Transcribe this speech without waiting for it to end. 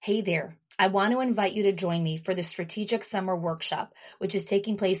Hey there. I want to invite you to join me for the Strategic Summer Workshop, which is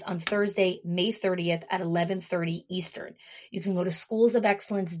taking place on Thursday, May 30th at 11:30 Eastern. You can go to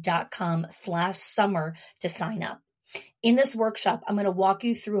schoolsofexcellence.com/summer to sign up. In this workshop, I'm going to walk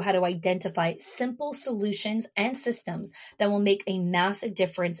you through how to identify simple solutions and systems that will make a massive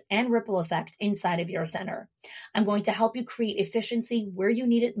difference and ripple effect inside of your center. I'm going to help you create efficiency where you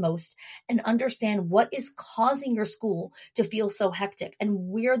need it most and understand what is causing your school to feel so hectic and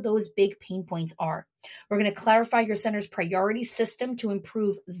where those big pain points are. We're going to clarify your center's priority system to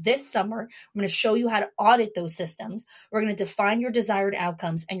improve this summer. I'm going to show you how to audit those systems. We're going to define your desired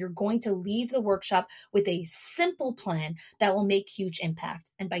outcomes, and you're going to leave the workshop with a simple plan that will make huge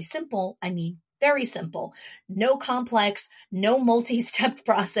impact. And by simple, I mean very simple. No complex, no multi-step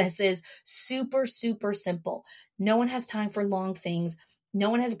processes, super, super simple. No one has time for long things. No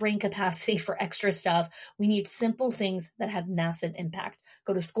one has brain capacity for extra stuff. We need simple things that have massive impact.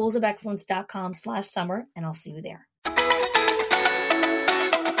 Go to schoolsofexcellence.com/summer, and I'll see you there.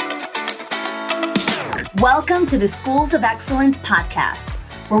 Welcome to the Schools of Excellence podcast,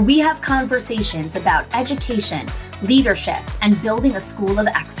 where we have conversations about education, leadership, and building a school of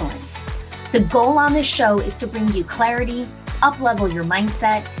excellence. The goal on this show is to bring you clarity, up-level your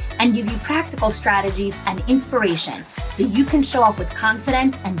mindset, and give you practical strategies and inspiration so you can show up with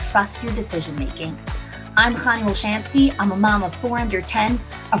confidence and trust your decision-making. I'm Chani Wolshansky. I'm a mom of 4 under 10,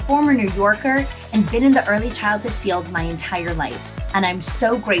 a former New Yorker, and been in the early childhood field my entire life. And I'm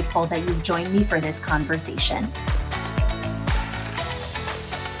so grateful that you've joined me for this conversation.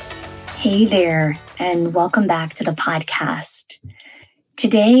 Hey there, and welcome back to the podcast.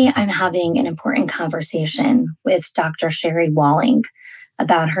 Today, I'm having an important conversation with Dr. Sherry Walling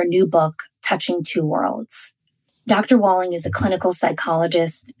about her new book, Touching Two Worlds. Dr. Walling is a clinical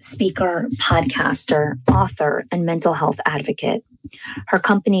psychologist, speaker, podcaster, author, and mental health advocate. Her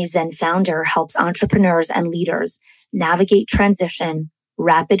company, Zen Founder, helps entrepreneurs and leaders navigate transition,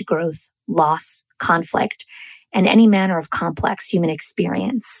 rapid growth, loss, conflict, and any manner of complex human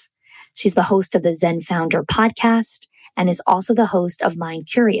experience. She's the host of the Zen Founder podcast and is also the host of Mind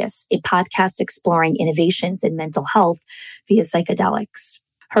Curious, a podcast exploring innovations in mental health via psychedelics.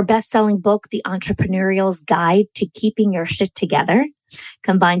 Her best-selling book, The Entrepreneurial's Guide to Keeping Your Shit Together,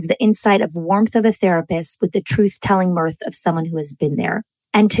 combines the insight of warmth of a therapist with the truth-telling mirth of someone who has been there.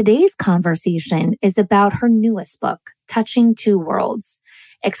 And today's conversation is about her newest book, Touching Two Worlds,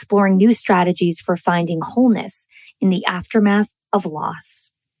 exploring new strategies for finding wholeness in the aftermath of loss.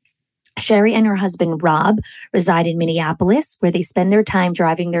 Sherry and her husband, Rob, reside in Minneapolis, where they spend their time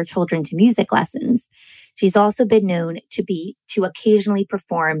driving their children to music lessons. She's also been known to occasionally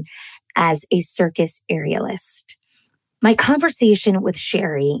perform as a circus aerialist. My conversation with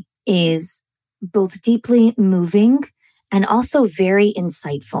Sherry is both deeply moving and also very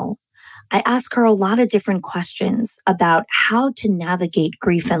insightful. I ask her a lot of different questions about how to navigate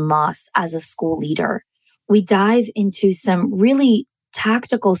grief and loss as a school leader. We dive into some really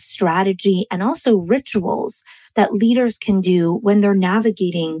tactical strategy and also rituals that leaders can do when they're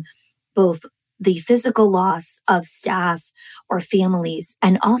navigating both the physical loss of staff or families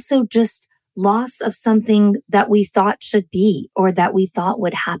and also just loss of something that we thought should be or that we thought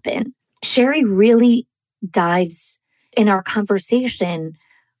would happen. Sherry really dives in our conversation.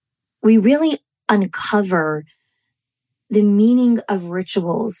 We really uncover the meaning of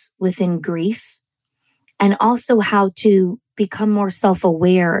rituals within grief and also how to become more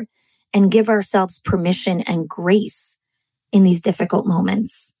self-aware and give ourselves permission and grace in these difficult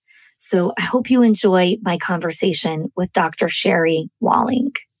moments. So I hope you enjoy my conversation with Dr. Sherry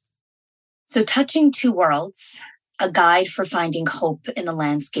Walling. So Touching Two Worlds, a guide for finding hope in the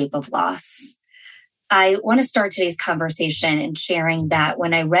landscape of loss. I want to start today's conversation in sharing that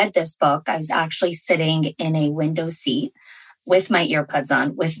when I read this book, I was actually sitting in a window seat with my earbuds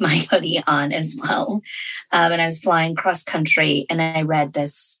on, with my hoodie on as well. And I was flying cross country and I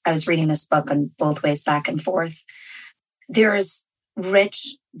was reading this book on both ways back and forth. There's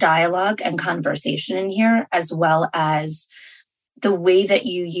rich dialogue and conversation in here, as well as the way that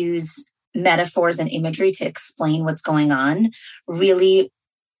you use metaphors and imagery to explain what's going on really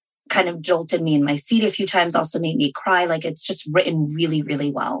kind of jolted me in my seat a few times, also made me cry. Like it's just written really, really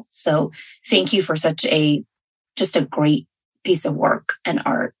well. So thank you for just a great piece of work and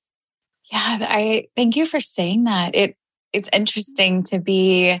art. Yeah, I thank you for saying that. It's interesting to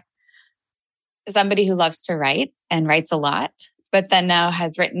be somebody who loves to write and writes a lot, but then now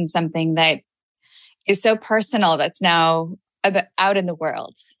has written something that is so personal that's now out in the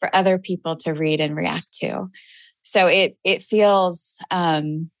world for other people to read and react to. So it feels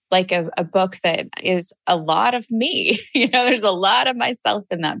like a book that is a lot of me. There's a lot of myself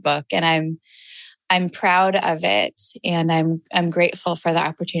in that book, and I'm proud of it, and I'm grateful for the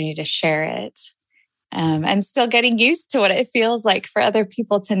opportunity to share it. And still getting used to what it feels like for other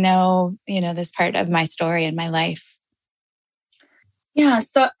people to know, this part of my story and my life. Yeah.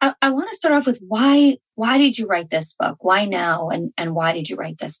 So I want to start off with why did you write this book? Why now? And why did you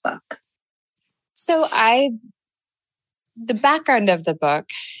write this book? So the background of the book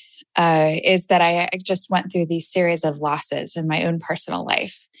is that I just went through these series of losses in my own personal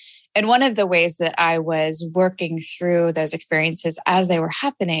life. And one of the ways that I was working through those experiences as they were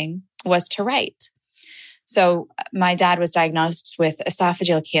happening was to write. So my dad was diagnosed with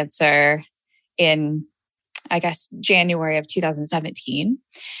esophageal cancer in, I guess, January of 2017.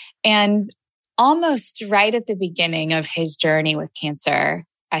 And almost right at the beginning of his journey with cancer,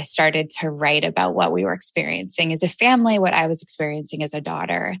 I started to write about what we were experiencing as a family, what I was experiencing as a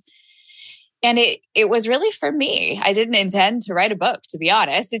daughter. And it was really for me. I didn't intend to write a book, to be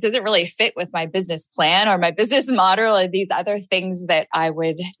honest. It doesn't really fit with my business plan or my business model or these other things that I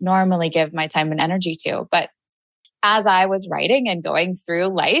would normally give my time and energy to. But as I was writing and going through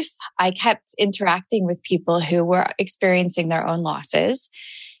life, I kept interacting with people who were experiencing their own losses.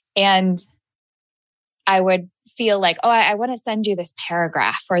 And I would feel like, oh, I want to send you this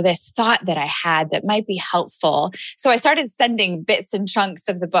paragraph or this thought that I had that might be helpful. So I started sending bits and chunks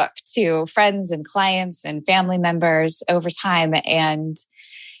of the book to friends and clients and family members over time. And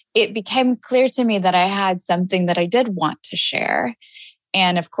it became clear to me that I had something that I did want to share.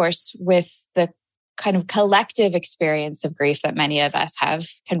 And of course, with the kind of collective experience of grief that many of us have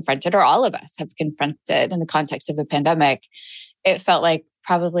confronted, or all of us have confronted in the context of the pandemic, it felt like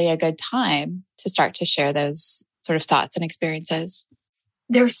probably a good time to start to share those sort of thoughts and experiences.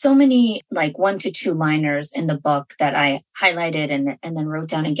 There's so many like 1 to 2 liners in the book that I highlighted and then wrote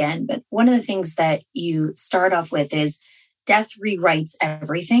down again. But one of the things that you start off with is death rewrites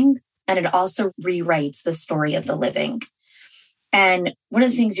everything, and it also rewrites the story of the living. And one of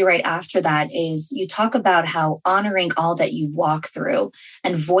the things you write after that is you talk about how honoring all that you've walked through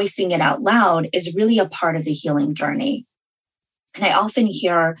and voicing it out loud is really a part of the healing journey. And I often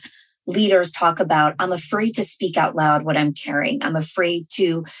hear leaders talk about, I'm afraid to speak out loud what I'm carrying. I'm afraid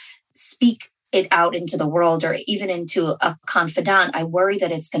to speak it out into the world or even into a confidant. I worry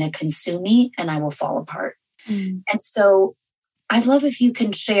that it's going to consume me and I will fall apart. And so I'd love if you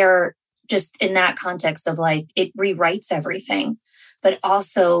can share just in that context of like, it rewrites everything, but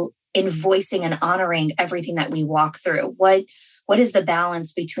also in voicing and honoring everything that we walk through. What is the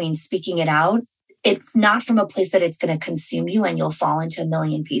balance between speaking it out? It's not from a place that it's going to consume you and you'll fall into a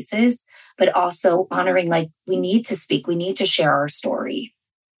million pieces, but also honoring like we need to speak, we need to share our story.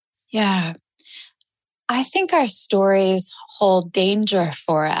 Yeah. I think our stories hold danger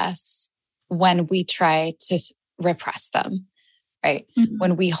for us when we try to repress them, right? Mm-hmm.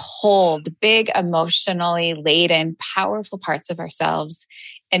 When we hold big, emotionally laden, powerful parts of ourselves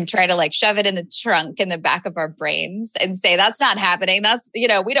and try to like shove it in the trunk in the back of our brains and say, that's not happening. That's,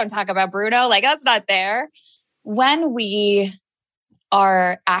 we don't talk about Bruno. Like that's not there. When we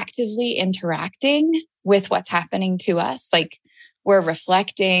are actively interacting with what's happening to us, like we're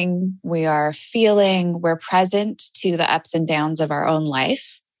reflecting, we are feeling, we're present to the ups and downs of our own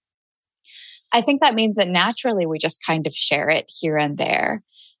life. I think that means that naturally we just kind of share it here and there,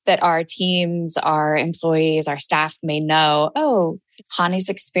 that our teams, our employees, our staff may know, oh, Hani's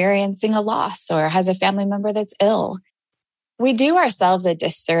experiencing a loss or has a family member that's ill. We do ourselves a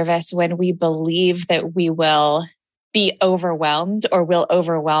disservice when we believe that we will be overwhelmed or will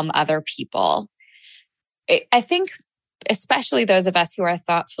overwhelm other people. I think, especially those of us who are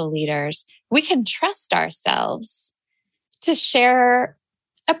thoughtful leaders, we can trust ourselves to share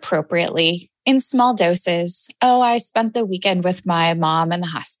appropriately in small doses. Oh, I spent the weekend with my mom in the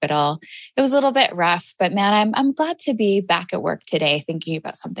hospital. It was a little bit rough, but man, I'm glad to be back at work today thinking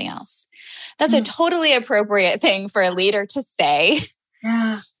about something else. That's a totally appropriate thing for a leader to say.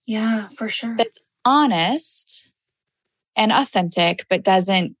 Yeah, for sure. That's honest and authentic, but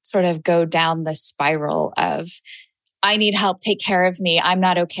doesn't sort of go down the spiral of, I need help, take care of me. I'm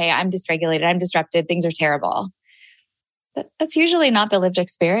not okay. I'm dysregulated. I'm disrupted. Things are terrible. That's usually not the lived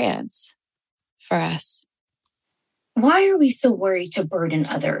experience for us. Why are we so worried to burden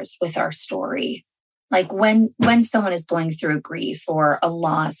others with our story? Like when someone is going through a grief or a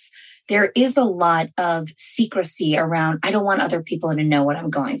loss, there is a lot of secrecy around, I don't want other people to know what I'm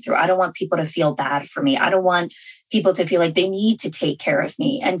going through. I don't want people to feel bad for me. I don't want people to feel like they need to take care of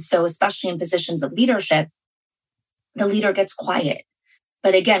me. And so, especially in positions of leadership, the leader gets quiet.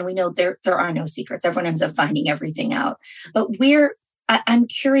 But again, we know there are no secrets. Everyone ends up finding everything out. But I'm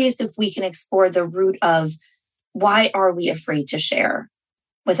curious if we can explore the root of why are we afraid to share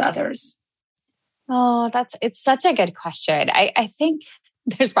with others? Oh, it's such a good question. I think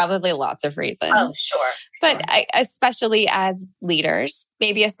there's probably lots of reasons. Oh, sure. But especially as leaders,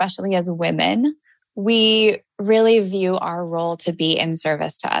 maybe especially as women, we really view our role to be in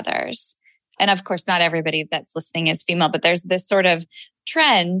service to others. And of course, not everybody that's listening is female, but there's this sort of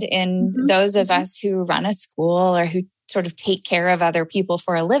trend in those of us who run a school or who sort of take care of other people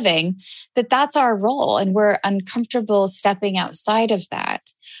for a living, that's our role. And we're uncomfortable stepping outside of that.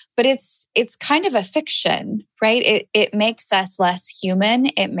 But it's kind of a fiction, right? It makes us less human.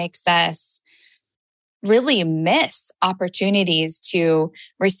 It makes us really miss opportunities to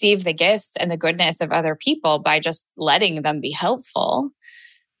receive the gifts and the goodness of other people by just letting them be helpful.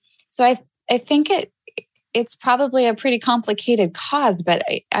 So I think it's probably a pretty complicated cause, but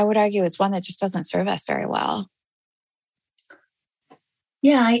I would argue it's one that just doesn't serve us very well.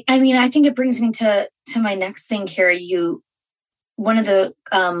 Yeah, I mean, I think it brings me to my next thing here. One of the,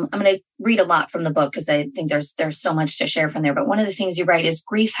 I'm going to read a lot from the book because I think there's so much to share from there. But one of the things you write is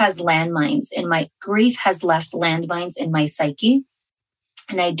grief has left landmines in my psyche,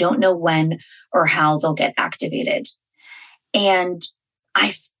 and I don't know when or how they'll get activated. And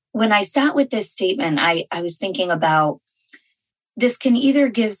when I sat with this statement, I was thinking about this can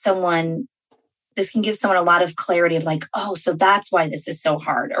give someone a lot of clarity of like, oh, so that's why this is so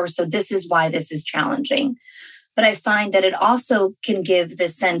hard, or so this is why this is challenging. But I find that it also can give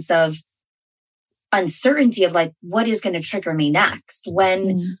this sense of uncertainty of like, what is going to trigger me next?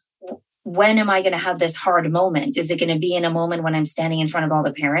 When am I going to have this hard moment? Is it going to be in a moment when I'm standing in front of all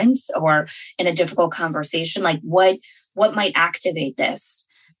the parents or in a difficult conversation? Like what might activate this?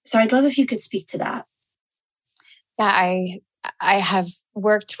 So I'd love if you could speak to that. Yeah, I have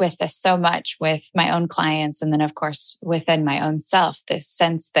worked with this so much with my own clients. And then of course, within my own self, this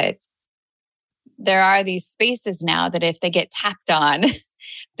sense that there are these spaces now that if they get tapped on,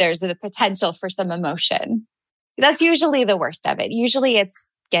 there's the potential for some emotion. That's usually the worst of it. Usually it's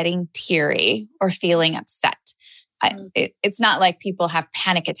getting teary or feeling upset. It's not like people have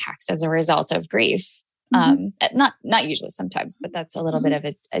panic attacks as a result of grief. Not usually, sometimes, but that's a little bit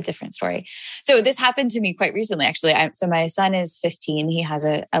of a different story. So this happened to me quite recently, actually. So my son is 15. He has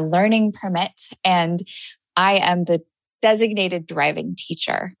a learning permit, and I am the designated driving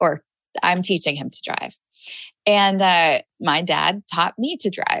teacher, or I'm teaching him to drive. And my dad taught me to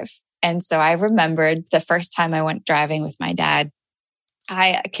drive. And so I remembered the first time I went driving with my dad,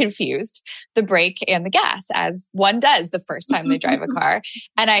 I confused the brake and the gas, as one does the first time they drive a car.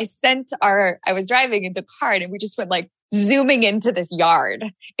 And I was driving in the car and we just went like zooming into this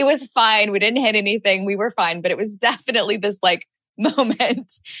yard. It was fine. We didn't hit anything. We were fine, but it was definitely this like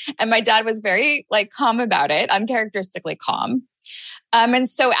moment. And my dad was very like calm about it, uncharacteristically calm. And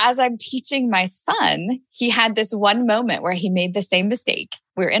so as I'm teaching my son, he had this one moment where he made the same mistake.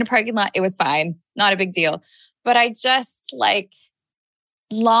 We were in a parking lot. It was fine. Not a big deal. But I just like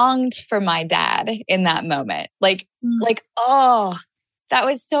longed for my dad in that moment. Like, oh, that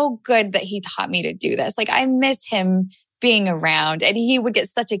was so good that he taught me to do this. Like, I miss him being around, and he would get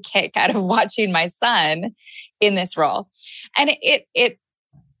such a kick out of watching my son in this role. And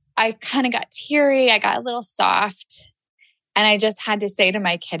I kind of got teary. I got a little soft. And I just had to say to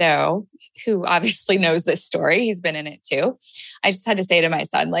my kiddo, who obviously knows this story, he's been in it too. I just had to say to my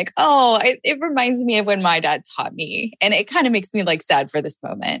son, like, oh, it reminds me of when my dad taught me. And it kind of makes me like sad for this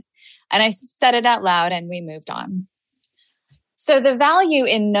moment. And I said it out loud and we moved on. So the value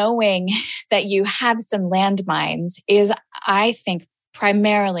in knowing that you have some landmines is, I think,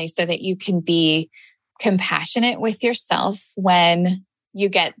 primarily so that you can be compassionate with yourself when you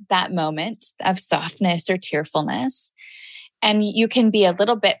get that moment of softness or tearfulness. And you can be a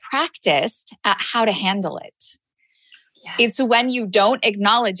little bit practiced at how to handle it. Yes. It's when you don't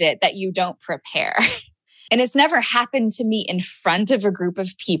acknowledge it that you don't prepare. And it's never happened to me in front of a group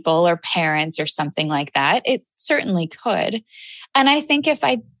of people or parents or something like that. It certainly could. And I think if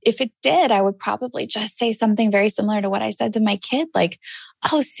it did, I would probably just say something very similar to what I said to my kid. Like,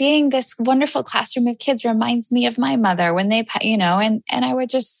 oh, seeing this wonderful classroom of kids reminds me of my mother when they, and I would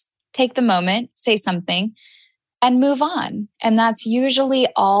just take the moment, say something, and move on. And that's usually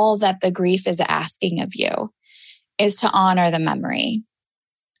all that the grief is asking of you, is to honor the memory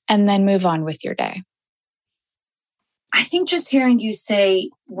and then move on with your day. I think just hearing you say,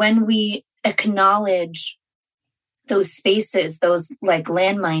 when we acknowledge those spaces, those like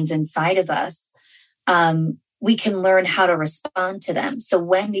landmines inside of us, we can learn how to respond to them. So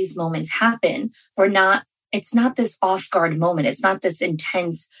when these moments happen, it's not this off guard moment. It's not this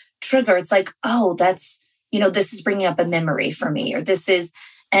intense trigger. It's like, oh, that's this is bringing up a memory for me, or this is,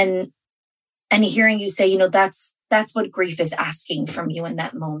 and hearing you say, that's what grief is asking from you in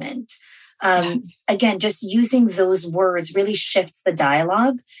that moment. Again, just using those words really shifts the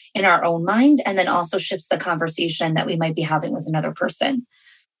dialogue in our own mind, and then also shifts the conversation that we might be having with another person.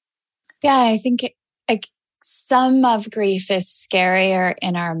 Yeah, I think some of grief is scarier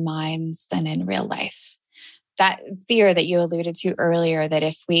in our minds than in real life. That fear that you alluded to earlier, that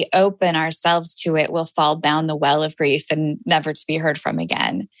if we open ourselves to it, we'll fall down the well of grief and never to be heard from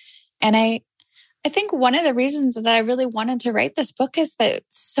again. And I think one of the reasons that I really wanted to write this book is that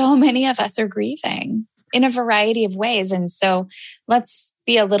so many of us are grieving in a variety of ways. And so let's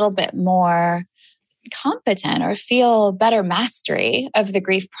be a little bit more competent or feel better mastery of the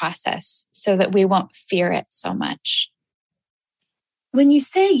grief process so that we won't fear it so much. When you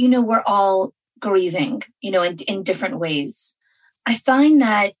say, we're all grieving, in different ways, I find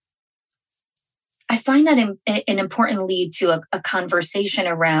that an important lead to a conversation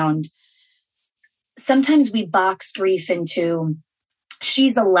around, sometimes we box grief into,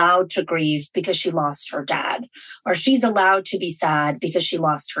 she's allowed to grieve because she lost her dad, or she's allowed to be sad because she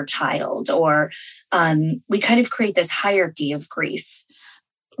lost her child, or we kind of create this hierarchy of grief,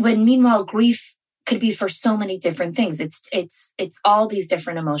 when meanwhile grief could be for so many different things. It's all these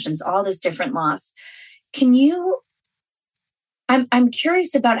different emotions, all this different loss. I'm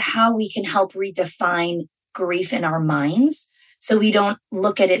curious about how we can help redefine grief in our minds so we don't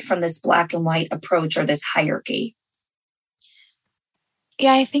look at it from this black and white approach or this hierarchy.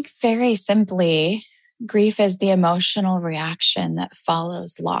 Yeah, I think very simply, grief is the emotional reaction that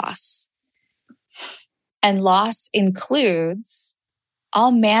follows loss. And loss includes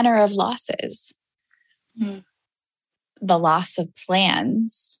all manner of losses. Mm. The loss of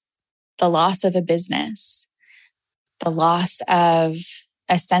plans, the loss of a business, the loss of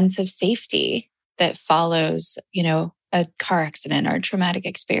a sense of safety that follows, a car accident or a traumatic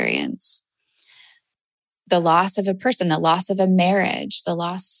experience. The loss of a person, the loss of a marriage, the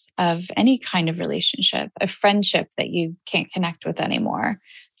loss of any kind of relationship, a friendship that you can't connect with anymore.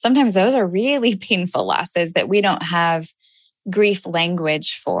 Sometimes those are really painful losses that we don't have grief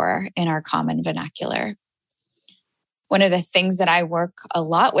language for in our common vernacular. One of the things that I work a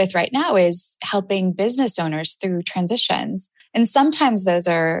lot with right now is helping business owners through transitions. And sometimes those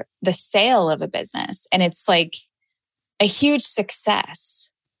are the sale of a business, and it's like a huge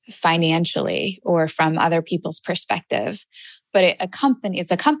success financially or from other people's perspective. But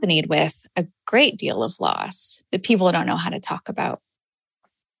it's accompanied with a great deal of loss that people don't know how to talk about.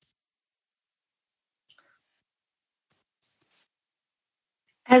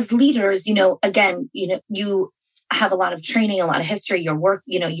 As leaders, again, you have a lot of training, a lot of history, your work,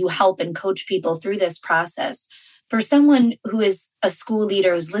 you help and coach people through this process. For someone who is a school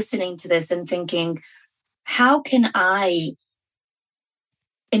leader who's listening to this and thinking, how can I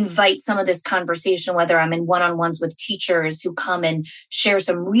invite some of this conversation, whether I'm in one-on-ones with teachers who come and share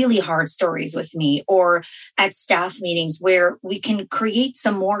some really hard stories with me, or at staff meetings where we can create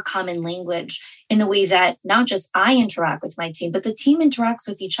some more common language in the way that not just I interact with my team, but the team interacts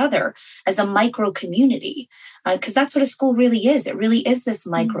with each other as a micro community. Because that's what a school really is. It really is this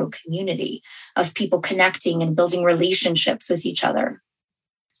micro community of people connecting and building relationships with each other.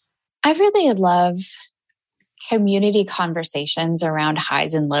 I really love community conversations around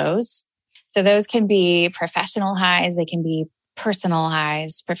highs and lows. So those can be professional highs, they can be personal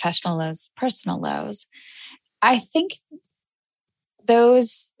highs, professional lows, personal lows. I think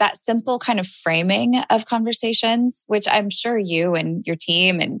that simple kind of framing of conversations, which I'm sure you and your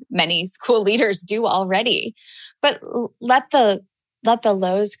team and many school leaders do already, but let the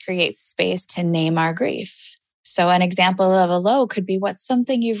lows create space to name our grief. So an example of a low could be what's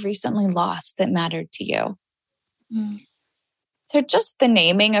something you've recently lost that mattered to you. So just the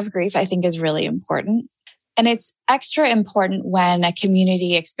naming of grief, I think, is really important. And it's extra important when a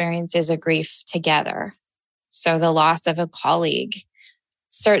community experiences a grief together. So the loss of a colleague,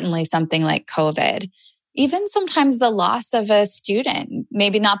 certainly something like COVID, even sometimes the loss of a student,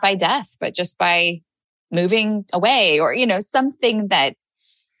 maybe not by death, but just by moving away, or, something that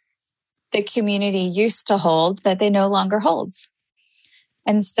the community used to hold that they no longer hold.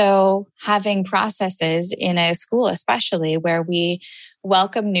 And so having processes in a school, especially where we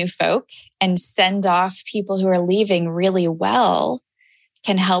welcome new folk and send off people who are leaving really well,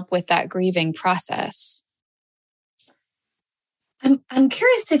 can help with that grieving process. I'm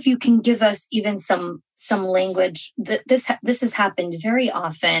curious if you can give us even some language. This has happened very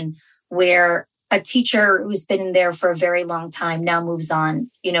often, where a teacher who's been in there for a very long time now moves on,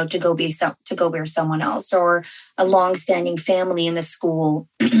 to go be someone else, or a longstanding family in the school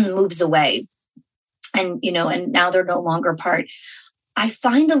moves away. and now they're no longer part. I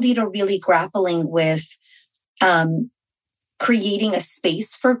find the leader really grappling with creating a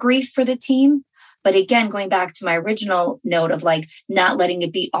space for grief for the team. But again, going back to my original note of like not letting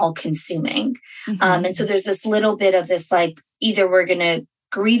it be all consuming. And so there's this little bit of this, like, either we're going to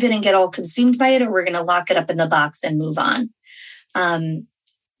grieve it and get all consumed by it, or we're going to lock it up in the box and move on.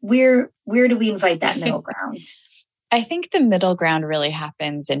 Where do we invite that middle ground? I think the middle ground really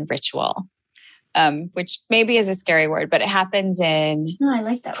happens in ritual, which maybe is a scary word, but it happens in I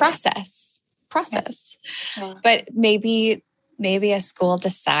like that process. Yeah. But maybe a school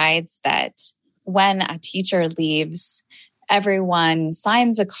decides that when a teacher leaves, everyone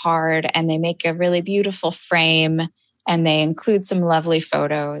signs a card and they make a really beautiful frame and they include some lovely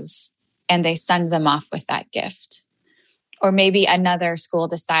photos and they send them off with that gift. Or maybe another school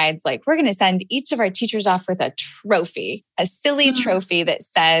decides, like, we're going to send each of our teachers off with a trophy, a silly trophy that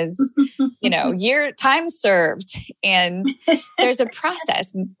says, year time served. And there's a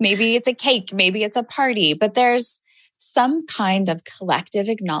process. Maybe it's a cake, maybe it's a party, but there's some kind of collective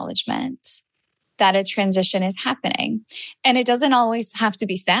acknowledgement that a transition is happening. And it doesn't always have to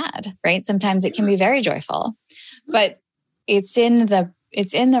be sad, right? Sometimes it can be very joyful, but it's in the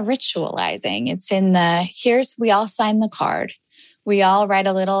ritualizing. It's in we all sign the card. We all write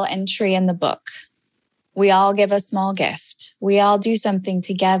a little entry in the book. We all give a small gift. We all do something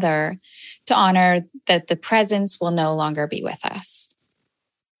together to honor that the presence will no longer be with us.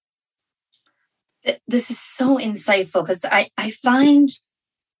 This is so insightful because I find,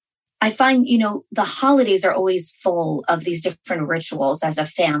 the holidays are always full of these different rituals as a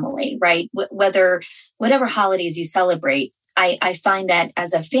family, right? Whatever holidays you celebrate, I find that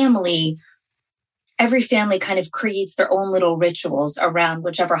as a family, every family kind of creates their own little rituals around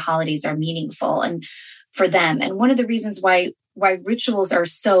whichever holidays are meaningful and for them. And one of the reasons why rituals are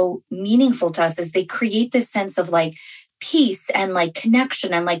so meaningful to us is they create this sense of like peace and like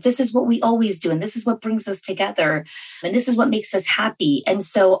connection and like, this is what we always do. And this is what brings us together. And this is what makes us happy. And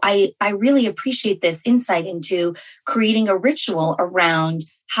so I really appreciate this insight into creating a ritual around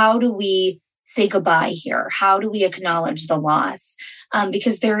how do we say goodbye here? How do we acknowledge the loss?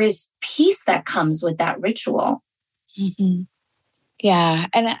 Because there is peace that comes with that ritual. Mm-hmm. Yeah.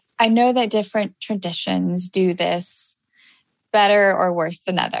 And I know that different traditions do this better or worse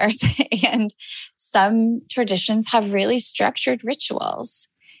than others. And some traditions have really structured rituals.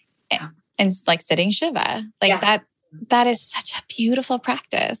 Yeah. And it's like sitting Shiva. That is such a beautiful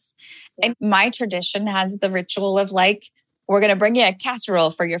practice. Yeah. And my tradition has the ritual of like, we're going to bring you a casserole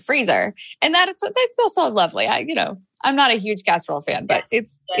for your freezer. And that's also lovely. I'm not a huge casserole fan, but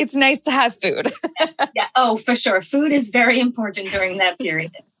it's nice to have food. Yes. Yeah. Oh, for sure. Food is very important during that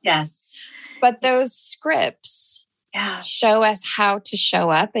period. Yes. But those scripts show us how to show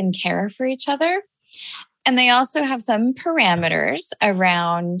up and care for each other. And they also have some parameters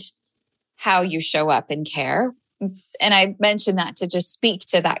around how you show up and care. And I mentioned that to just speak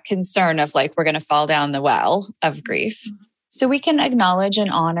to that concern of like, we're going to fall down the well of grief. Mm-hmm. So we can acknowledge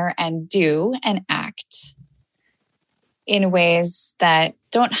and honor and do and act in ways that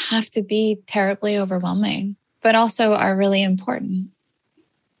don't have to be terribly overwhelming, but also are really important.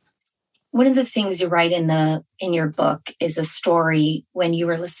 One of the things you write in your book is a story when you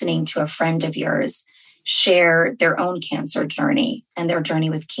were listening to a friend of yours share their own cancer journey and their journey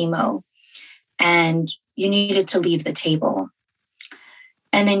with chemo, and you needed to leave the table.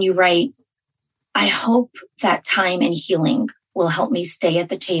 And then you write, I hope that time and healing will help me stay at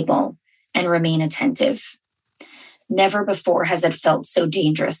the table and remain attentive. Never before has it felt so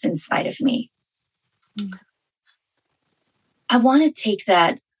dangerous inside of me. Mm. I want to take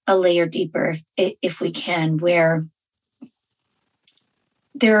that a layer deeper if we can, where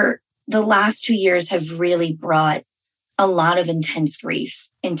the last 2 years have really brought a lot of intense grief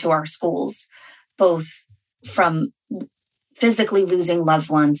into our schools, both from physically losing loved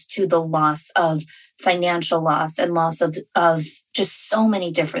ones to the loss of financial loss and loss of just so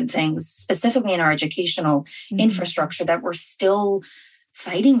many different things, specifically in our educational infrastructure that we're still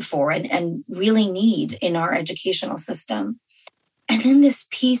fighting for and really need in our educational system. And then this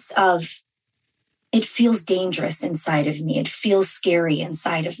piece of, it feels dangerous inside of me. It feels scary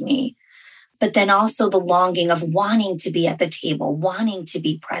inside of me. But then also the longing of wanting to be at the table, wanting to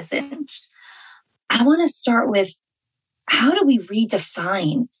be present. I want to start with, how do we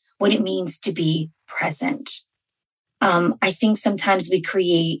redefine what it means to be present? I think sometimes we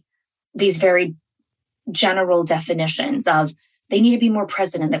create these very general definitions of they need to be more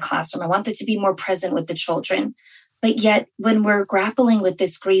present in the classroom. I want them to be more present with the children. But yet, when we're grappling with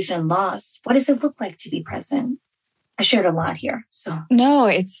this grief and loss, what does it look like to be present? I shared a lot here. So no,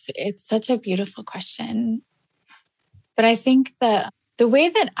 it's such a beautiful question. But I think the way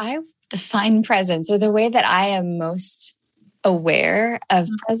that I define presence, or the way that I am most aware of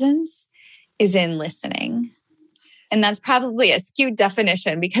presence, is in listening. And that's probably a skewed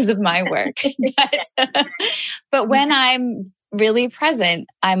definition because of my work. But when I'm really present,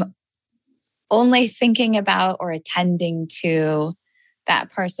 I'm only thinking about or attending to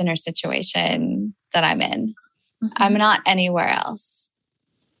that person or situation that I'm in. Mm-hmm. I'm not anywhere else.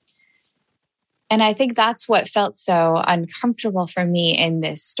 And I think that's what felt so uncomfortable for me in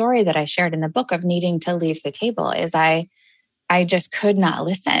this story that I shared in the book of needing to leave the table, is I just could not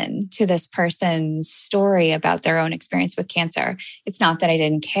listen to this person's story about their own experience with cancer. It's not that I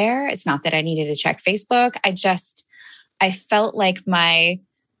didn't care. It's not that I needed to check Facebook. I felt like my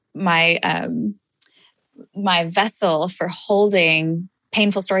vessel for holding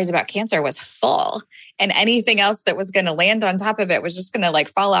painful stories about cancer was full, and anything else that was going to land on top of it was just going to like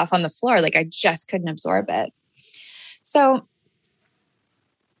fall off on the floor. Like I just couldn't absorb it. So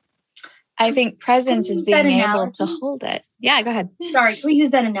I think presence is being able to hold it. Yeah, go ahead. Sorry, can we use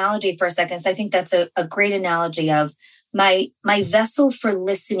that analogy for a second? So I think that's a great analogy of my vessel for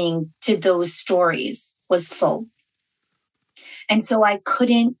listening to those stories was full. And so I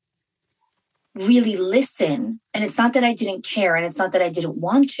couldn't really listen. And it's not that I didn't care, and it's not that I didn't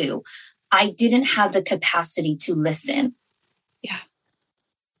want to. I didn't have the capacity to listen. Yeah.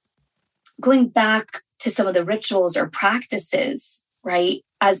 Going back to some of the rituals or practices, right?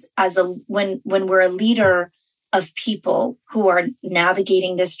 When we're a leader of people who are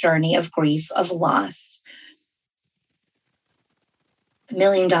navigating this journey of grief, of loss, $1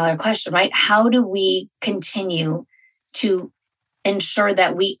 million question, right? How do we continue to ensure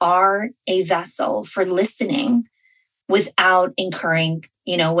that we are a vessel for listening without incurring,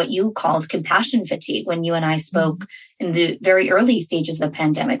 what you called compassion fatigue? When you and I spoke in the very early stages of the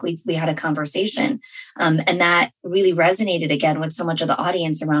pandemic, we had a conversation, and that really resonated again with so much of the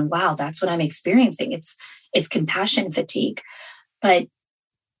audience around, wow, that's what I'm experiencing. It's compassion fatigue. But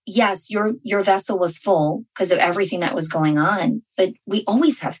yes, your vessel was full because of everything that was going on, but we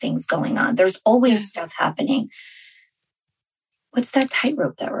always have things going on. There's always stuff happening. What's that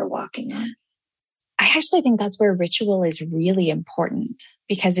tightrope that we're walking on? I actually think that's where ritual is really important,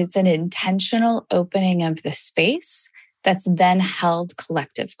 because it's an intentional opening of the space that's then held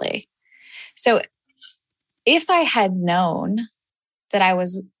collectively. So if I had known that I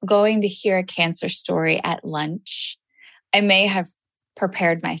was going to hear a cancer story at lunch, I may have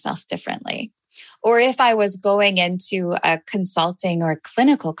prepared myself differently. Or if I was going into a consulting or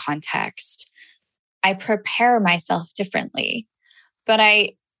clinical context, I prepare myself differently. But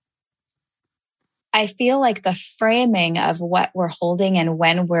I feel like the framing of what we're holding and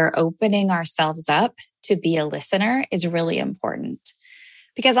when we're opening ourselves up to be a listener is really important.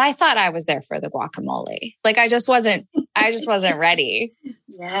 Because I thought I was there for the guacamole. Like I just wasn't ready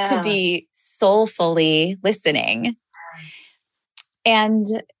to be soulfully listening. And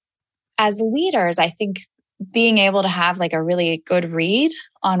as leaders, I think being able to have like a really good read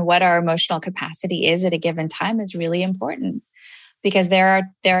on what our emotional capacity is at a given time is really important. Because there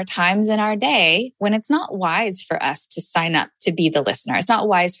are times in our day when it's not wise for us to sign up to be the listener. It's not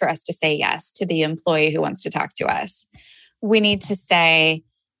wise for us to say yes to the employee who wants to talk to us. We need to say,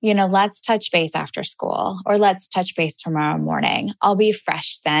 let's touch base after school, or let's touch base tomorrow morning. I'll be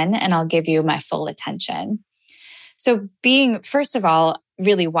fresh then, and I'll give you my full attention. So being, first of all,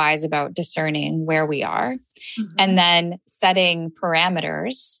 really wise about discerning where we are, and then setting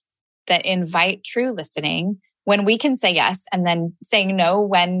parameters that invite true listening when we can say yes, and then saying no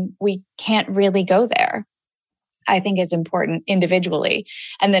when we can't really go there, I think is important individually.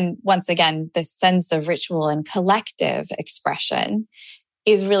 And then once again, the sense of ritual and collective expression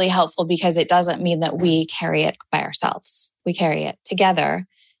is really helpful, because it doesn't mean that we carry it by ourselves. We carry it together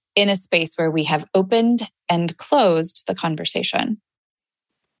in a space where we have opened and closed the conversation.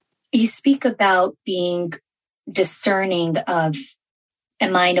 You speak about being discerning of,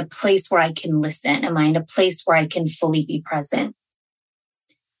 am I in a place where I can listen? Am I in a place where I can fully be present?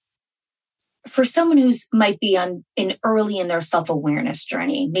 For someone who's might be early in their self-awareness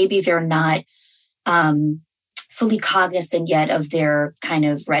journey, maybe they're not fully cognizant yet of their kind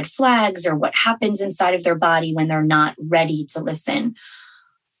of red flags or what happens inside of their body when they're not ready to listen.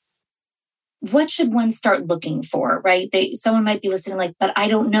 What should one start looking for, right? Someone might be listening like, but I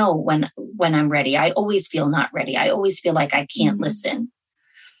don't know when I'm ready. I always feel not ready. I always feel like I can't listen.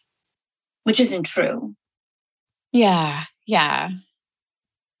 Which isn't true. Yeah. I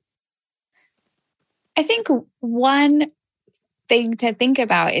think one thing to think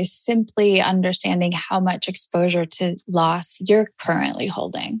about is simply understanding how much exposure to loss you're currently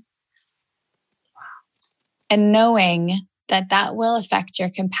holding. And knowing that that will affect your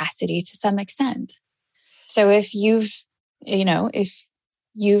capacity to some extent. So if you've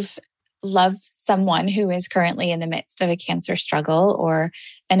loved someone who is currently in the midst of a cancer struggle or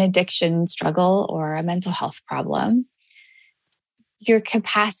an addiction struggle or a mental health problem, your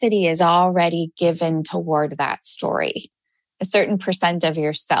capacity is already given toward that story. A certain percent of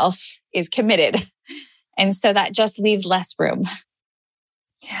yourself is committed. And so that just leaves less room.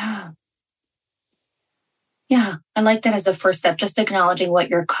 Yeah. Yeah. I like that as a first step, just acknowledging what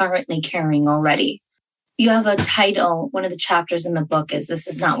you're currently carrying already. You have a title, one of the chapters in the book is "This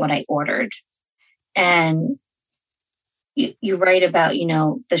is not what I ordered." And you write about,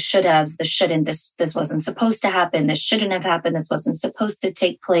 the should haves, the shouldn't, this wasn't supposed to happen. This shouldn't have happened. This wasn't supposed to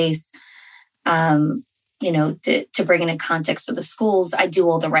take place. To bring into context of the schools, I do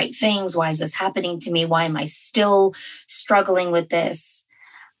all the right things. Why is this happening to me? Why am I still struggling with this?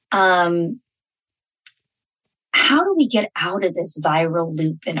 How do we get out of this viral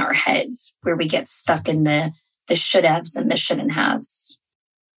loop in our heads where we get stuck in the should haves and the shouldn't haves?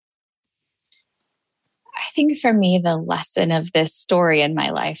 I think for me, the lesson of this story in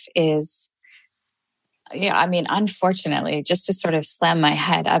my life is, unfortunately, just to sort of slam my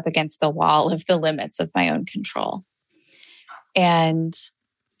head up against the wall of the limits of my own control. And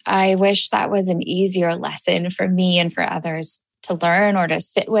I wish that was an easier lesson for me and for others to learn or to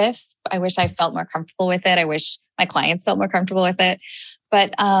sit with. I wish I felt more comfortable with it. I wish my clients felt more comfortable with it.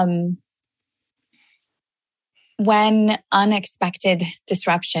 But when unexpected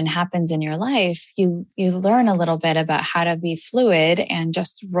disruption happens in your life, you learn a little bit about how to be fluid and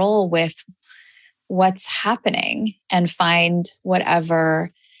just roll with what's happening and find whatever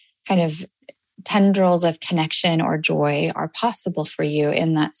kind of tendrils of connection or joy are possible for you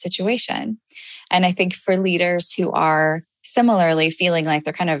in that situation. And I think for leaders who are similarly feeling like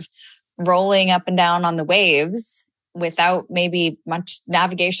they're kind of rolling up and down on the waves without maybe much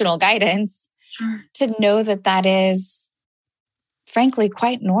navigational guidance, sure, to know that that is frankly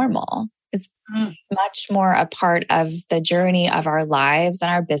quite normal. It's much more a part of the journey of our lives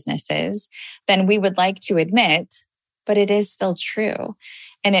and our businesses than we would like to admit, but it is still true.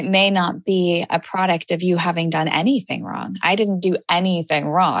 And it may not be a product of you having done anything wrong. I didn't do anything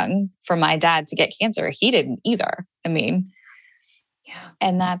wrong for my dad to get cancer. He didn't either. Yeah.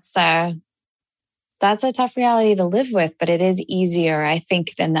 And that's a tough reality to live with, but it is easier, I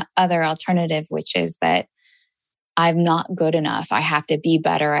think, than the other alternative, which is that I'm not good enough. I have to be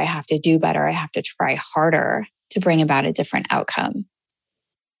better. I have to do better. I have to try harder to bring about a different outcome.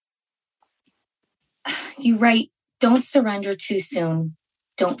 You write, don't surrender too soon.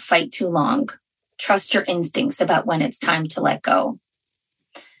 Don't fight too long. Trust your instincts about when it's time to let go.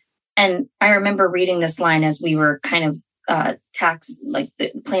 And I remember reading this line as we were kind of the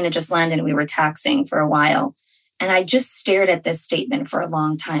plane had just landed and we were taxiing for a while. And I just stared at this statement for a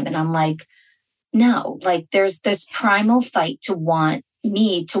long time. And I'm like, no, there's this primal fight to want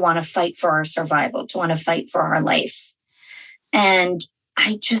to fight for our survival, to want to fight for our life. And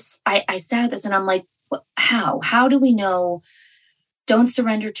I sat at this and I'm like, how do we know? Don't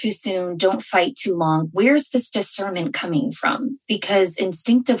surrender too soon. Don't fight too long. Where's this discernment coming from? Because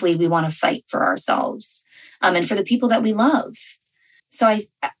instinctively we want to fight for ourselves and for the people that we love. So I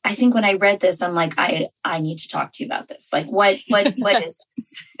think when I read this, I'm like, I need to talk to you about this. Like, what is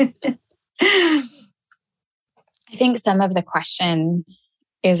this? I think some of the question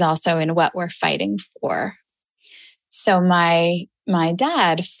is also in what we're fighting for. So my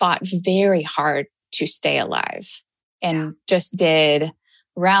dad fought very hard to stay alive and just did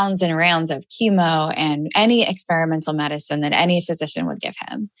rounds and rounds of chemo and any experimental medicine that any physician would give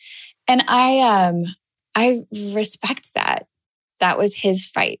him. And I respect that. That was his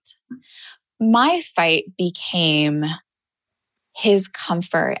fight. My fight became his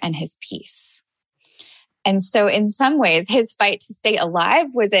comfort and his peace. And so in some ways, his fight to stay alive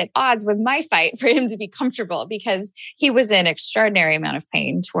was at odds with my fight for him to be comfortable because he was in extraordinary amount of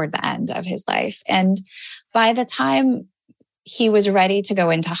pain toward the end of his life. And by the time he was ready to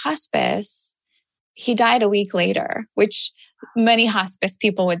go into hospice, he died a week later, which many hospice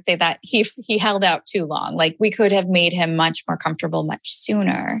people would say that he held out too long. Like we could have made him much more comfortable much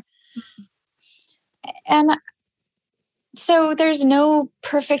sooner. And so there's no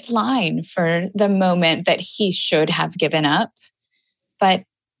perfect line for the moment that he should have given up, but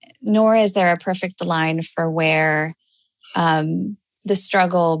nor is there a perfect line for where the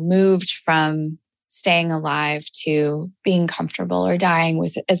struggle moved from staying alive to being comfortable or dying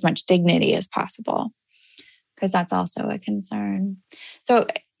with as much dignity as possible. because that's also a concern. So,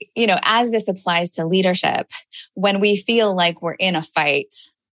 as this applies to leadership, when we feel like we're in a fight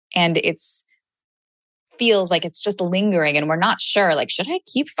and feels like it's just lingering and we're not sure, like, should I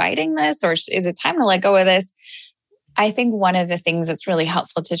keep fighting this or is it time to let go of this? I think one of the things that's really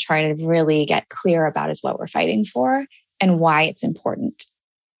helpful to try to really get clear about is what we're fighting for and why it's important.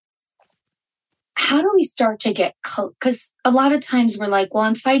 How do we start to get, because a lot of times we're like, well,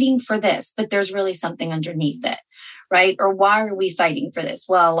 I'm fighting for this, but there's really something underneath it, right? Or why are we fighting for this?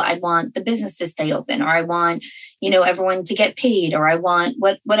 Well, I want the business to stay open, or I want, everyone to get paid, or I want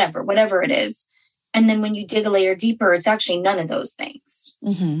whatever it is. And then when you dig a layer deeper, it's actually none of those things.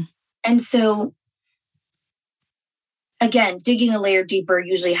 Mm-hmm. And so again, digging a layer deeper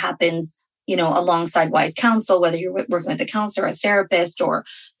usually happens, alongside wise counsel, whether you're working with a counselor, a therapist, or,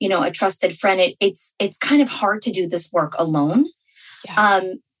 a trusted friend. It's kind of hard to do this work alone. Yeah.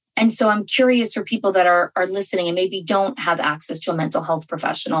 And so I'm curious for people that are listening and maybe don't have access to a mental health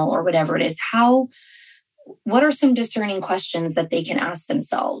professional or whatever it is, what are some discerning questions that they can ask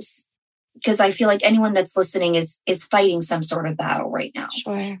themselves? Because I feel like anyone that's listening is fighting some sort of battle right now.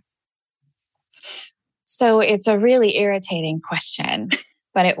 Sure. So it's a really irritating question,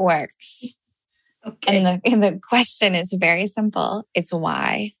 but it works. Okay. And the question is very simple. It's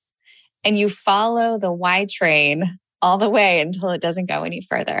why. And you follow the why train all the way until it doesn't go any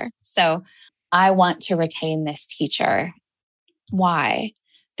further. So I want to retain this teacher. Why?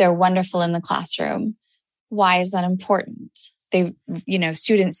 They're wonderful in the classroom. Why is that important? They,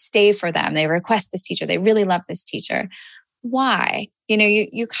 students stay for them. They request this teacher. They really love this teacher. Why?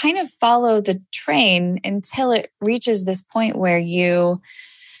 You kind of follow the train until it reaches this point where you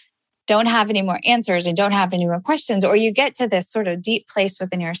don't have any more answers and don't have any more questions, or you get to this sort of deep place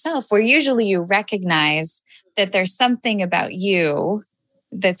within yourself where usually you recognize that there's something about you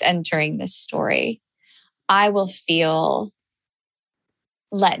that's entering this story. I will feel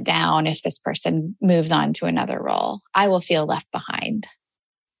let down if this person moves on to another role. I will feel left behind.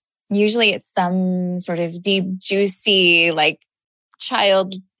 Usually it's some sort of deep, juicy, like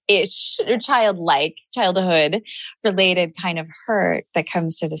childish or childhood related kind of hurt that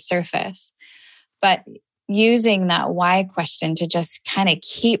comes to the surface. But using that why question to just kind of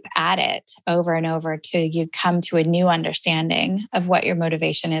keep at it over and over till you come to a new understanding of what your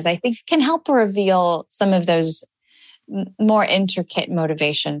motivation is, I think can help reveal some of those more intricate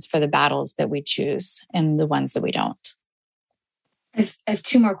motivations for the battles that we choose and the ones that we don't. I have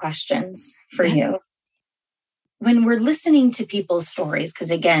two more questions for you. When we're listening to people's stories,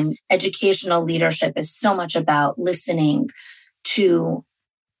 because again, educational leadership is so much about listening to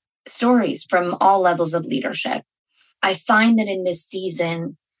stories from all levels of leadership. I find that in this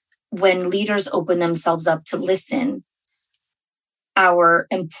season, when leaders open themselves up to listen, our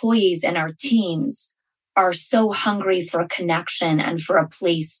employees and our teams are so hungry for a connection and for a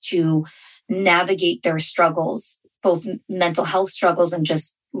place to navigate their struggles, both mental health struggles and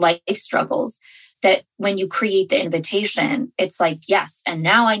just life struggles, that when you create the invitation, it's like, yes, and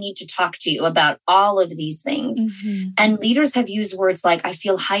now I need to talk to you about all of these things. Mm-hmm. And leaders have used words like, I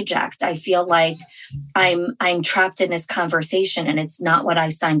feel hijacked. I feel like I'm trapped in this conversation and it's not what I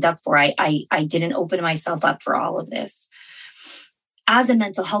signed up for. I didn't open myself up for all of this. As a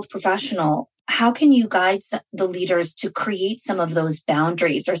mental health professional, how can you guide the leaders to create some of those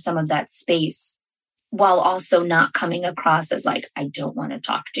boundaries or some of that space while also not coming across as like, I don't want to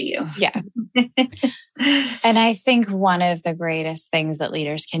talk to you? Yeah. And I think one of the greatest things that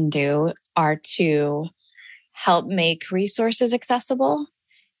leaders can do are to help make resources accessible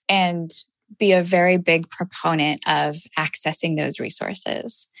and be a very big proponent of accessing those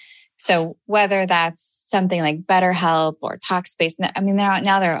resources. So whether that's something like BetterHelp or Talkspace, I mean, there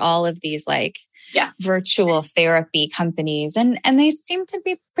are all of these virtual therapy companies, and they seem to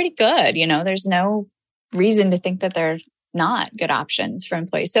be pretty good. There's no reason to think that they're not good options for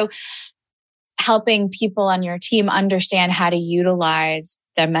employees. So helping people on your team understand how to utilize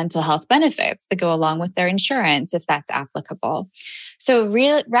their mental health benefits that go along with their insurance, if that's applicable. So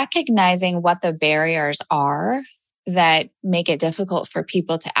recognizing what the barriers are that make it difficult for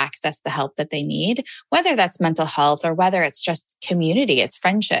people to access the help that they need, whether that's mental health or whether it's just community, it's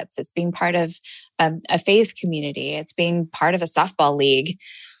friendships, it's being part of a faith community, it's being part of a softball league.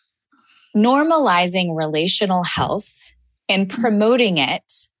 Normalizing relational health and promoting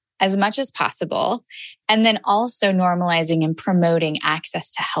it as much as possible. And then also normalizing and promoting access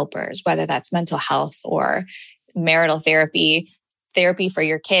to helpers, whether that's mental health or marital therapy for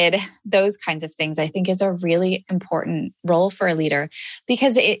your kid, those kinds of things, I think is a really important role for a leader,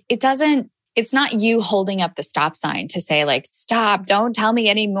 because it's not you holding up the stop sign to say like, stop, don't tell me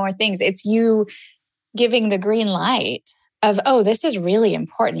any more things. It's you giving the green light of, oh, this is really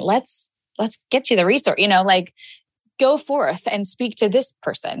important. Let's get you the resource, like go forth and speak to this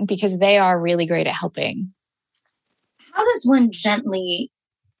person because they are really great at helping. How does one gently,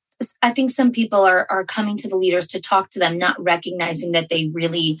 I think some people are coming to the leaders to talk to them, not recognizing that they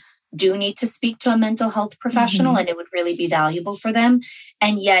really do need to speak to a mental health professional and it would really be valuable for them.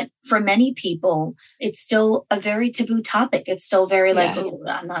 And yet for many people, it's still a very taboo topic. It's still very like, oh,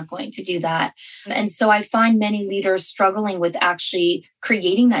 I'm not going to do that. And so I find many leaders struggling with actually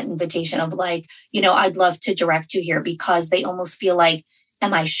creating that invitation of like, I'd love to direct you here, because they almost feel like,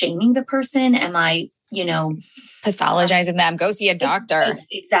 am I shaming the person? Am I, pathologizing them? Go see a doctor.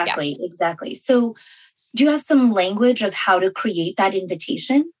 Exactly. So do you have some language of how to create that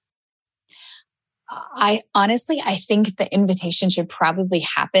invitation? I think the invitation should probably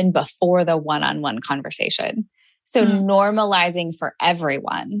happen before the one-on-one conversation. So normalizing for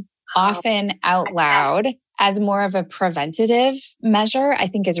everyone, often out loud as more of a preventative measure, I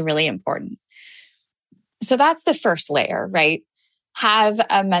think is really important. So that's the first layer, right? Have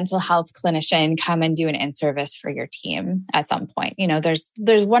a mental health clinician come and do an in-service for your team at some point.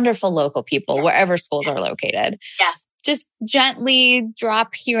 There's wonderful local people wherever schools are located. Yes. Just gently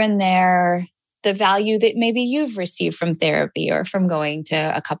drop here and there the value that maybe you've received from therapy or from going to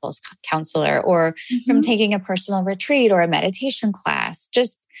a couples counselor or from taking a personal retreat or a meditation class.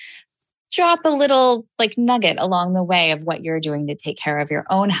 Just drop a little nugget along the way of what you're doing to take care of your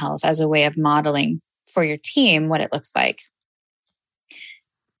own health as a way of modeling for your team what it looks like.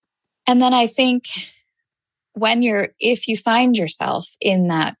 And then I think if you find yourself in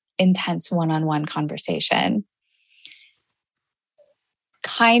that intense one-on-one conversation,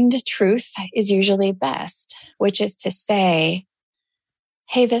 kind truth is usually best, which is to say,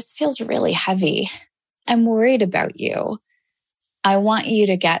 hey, this feels really heavy. I'm worried about you. I want you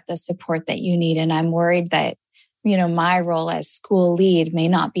to get the support that you need. And I'm worried that, my role as school lead may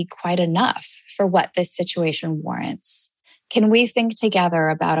not be quite enough for what this situation warrants. Can we think together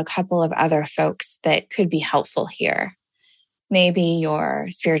about a couple of other folks that could be helpful here? Maybe your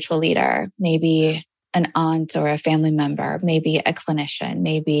spiritual leader, maybe an aunt or a family member, maybe a clinician,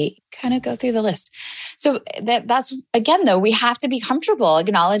 maybe kind of go through the list. So that's, again, though, we have to be comfortable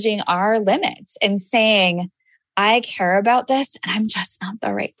acknowledging our limits and saying, I care about this and I'm just not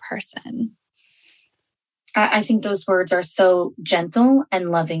the right person. I think those words are so gentle and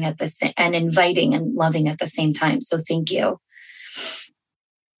loving and inviting and loving at the same time. So thank you.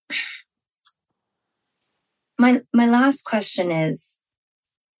 My last question is,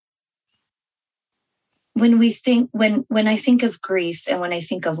 when I think of grief and when I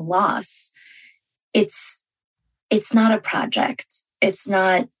think of loss, it's not a project. It's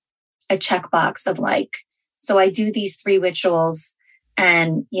not a checkbox of so I do these 3 rituals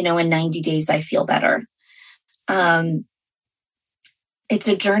and, in 90 days I feel better. It's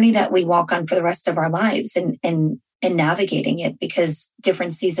a journey that we walk on for the rest of our lives and navigating it, because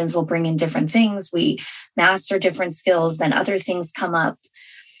different seasons will bring in different things. We master different skills, then other things come up.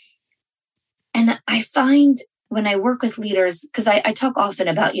 And I find when I work with leaders, because I talk often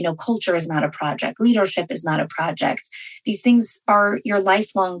about, culture is not a project. Leadership is not a project. These things are your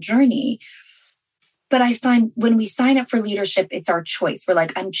lifelong journey. But I find when we sign up for leadership, it's our choice. We're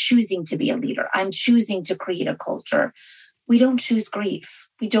like, I'm choosing to be a leader. I'm choosing to create a culture. We don't choose grief.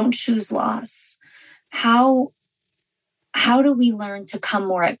 We don't choose loss. How do we learn to come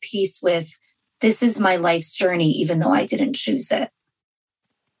more at peace with, this is my life's journey, even though I didn't choose it?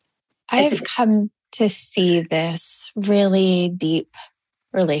 I've come to see this really deep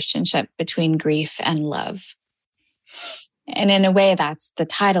relationship between grief and love. And in a way, that's the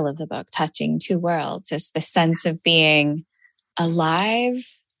title of the book, Touching Two Worlds. It's the sense of being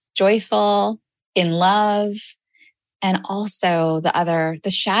alive, joyful, in love, and also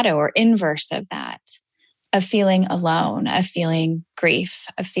the shadow or inverse of that, of feeling alone, of feeling grief,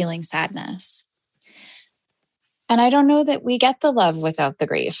 of feeling sadness. And I don't know that we get the love without the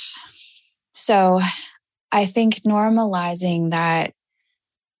grief. So I think normalizing that,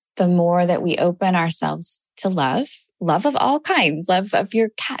 the more that we open ourselves to love of all kinds, love of your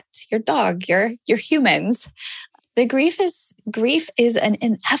cat, your dog, your humans, the grief is an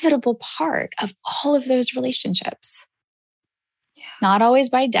inevitable part of all of those relationships. Yeah. Not always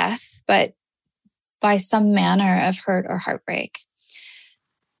by death, but by some manner of hurt or heartbreak.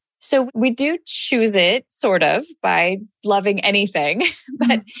 So we do choose it sort of by loving anything,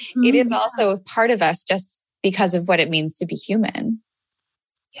 but it is also part of us just because of what it means to be human.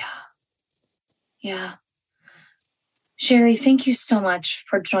 Yeah. Sherry, thank you so much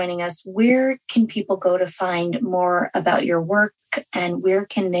for joining us. Where can people go to find more about your work, and where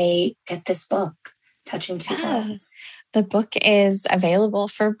can they get this book? Touching Two Worlds. The book is available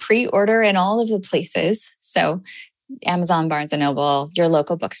for pre-order in all of the places. So Amazon, Barnes & Noble, your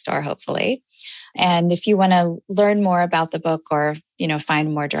local bookstore, hopefully. And if you want to learn more about the book or,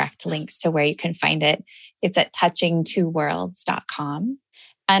 find more direct links to where you can find it, it's at touchingtwoworlds.com.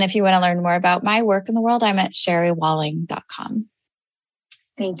 And if you want to learn more about my work in the world, I'm at sherrywalling.com.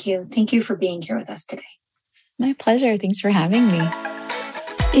 Thank you. Thank you for being here with us today. My pleasure. Thanks for having me.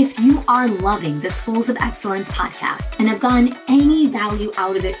 If you are loving the Schools of Excellence podcast and have gotten any value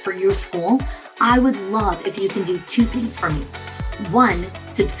out of it for your school, I would love if you can do two things for me. One,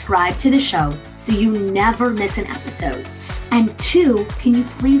 subscribe to the show so you never miss an episode. And two, can you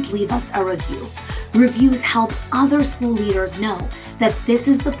please leave us a review? Reviews help other school leaders know that this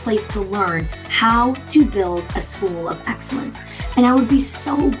is the place to learn how to build a school of excellence. And I would be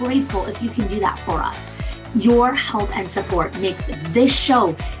so grateful if you can do that for us. Your help and support makes this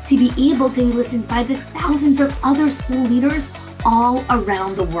show to be able to be listened by the thousands of other school leaders all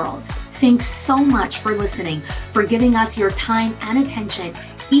around the world. Thanks so much for listening, for giving us your time and attention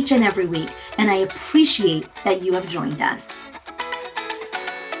each and every week, and I appreciate that you have joined us.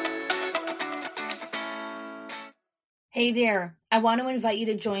 Hey there. I want to invite you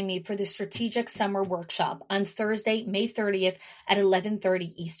to join me for the Strategic Summer Workshop on Thursday, May 30th at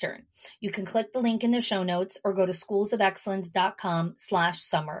 11:30 Eastern. You can click the link in the show notes or go to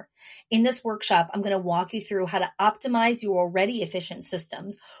schoolsofexcellence.com/summer. In this workshop, I'm going to walk you through how to optimize your already efficient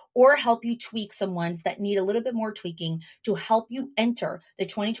systems or help you tweak some ones that need a little bit more tweaking to help you enter the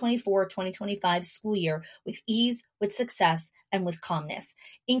 2024-2025 school year with ease, with success, and with calmness.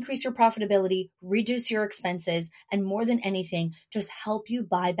 Increase your profitability, reduce your expenses, and more than anything, just help you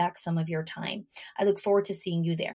buy back some of your time. I look forward to seeing you there.